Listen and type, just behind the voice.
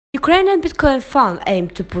Ukrainian Bitcoin fund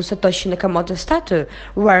aimed to put Satoshi Nakamoto statue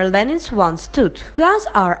where Lenin once stood. Plans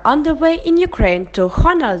are underway in Ukraine to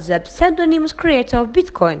honor the pseudonymous creator of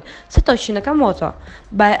Bitcoin, Satoshi Nakamoto,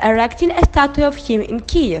 by erecting a statue of him in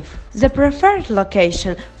Kiev. The preferred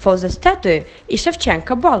location for the statue is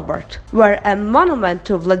Shevchenko Boulevard, where a monument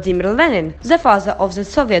to Vladimir Lenin, the father of the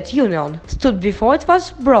Soviet Union, stood before it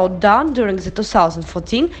was brought down during the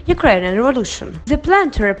 2014 Ukrainian Revolution. The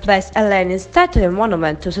plan to replace a Lenin statue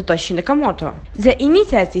monument to Satoshi Nakamoto. The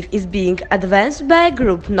initiative is being advanced by a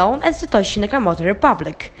group known as Satoshi Nakamoto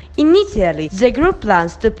Republic. Initially, the group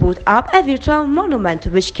plans to put up a virtual monument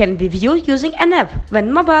which can be viewed using an app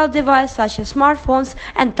when mobile devices such as smartphones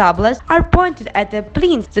and tablets are pointed at a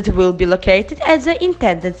plinth that will be located at the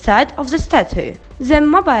intended site of the statue. The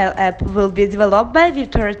mobile app will be developed by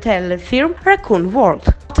virtual retailer firm Raccoon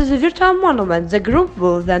World. After the virtual monument, the group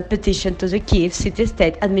will then petition to the Kiev City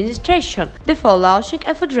State Administration before launching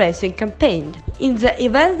a fundraising campaign. In the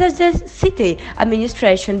event that the city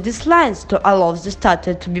administration declines to allow the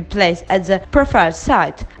statue to be placed at the preferred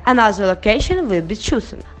site, another location will be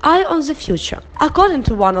chosen. Eye on the future. According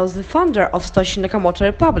to one of the founders of Satoshi Nakamoto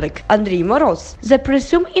Republic, Andrei Moroz, the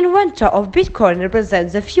presumed inventor of Bitcoin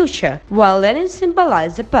represents the future, while Lenin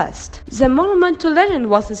symbolized the past. The monument to Lenin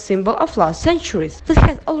was a symbol of lost centuries that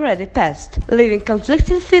had already passed, leaving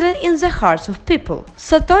conflicting feelings in the hearts of people.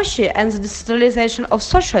 Satoshi and the decentralization of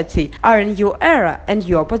society are a new era and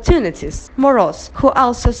new opportunities. Moroz, who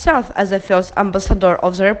also served as the first ambassador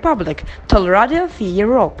of the Republic, told Radio Free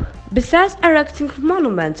Europe. Besides erecting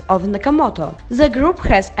monuments of Nakamoto, the group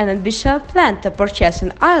has an ambitious plan to purchase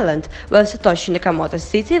an island where Satoshi Nakamoto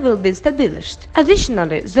City will be established.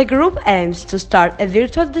 Additionally, the group aims to start a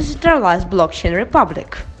virtual decentralized blockchain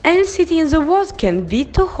republic. Any city in the world can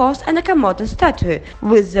bid to host a Nakamoto statue,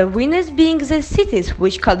 with the winners being the cities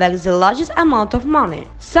which collect the largest amount of money.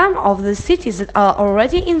 Some of the cities that are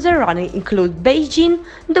already in the running include Beijing,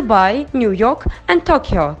 Dubai, New York, and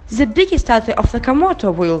Tokyo. The biggest statue of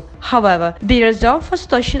Nakamoto will, however, be reserved for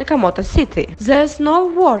Satoshi Nakamoto City. There is no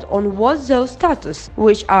word on what those statues,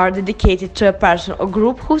 which are dedicated to a person or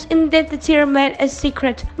group whose identity remains a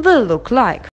secret, will look like.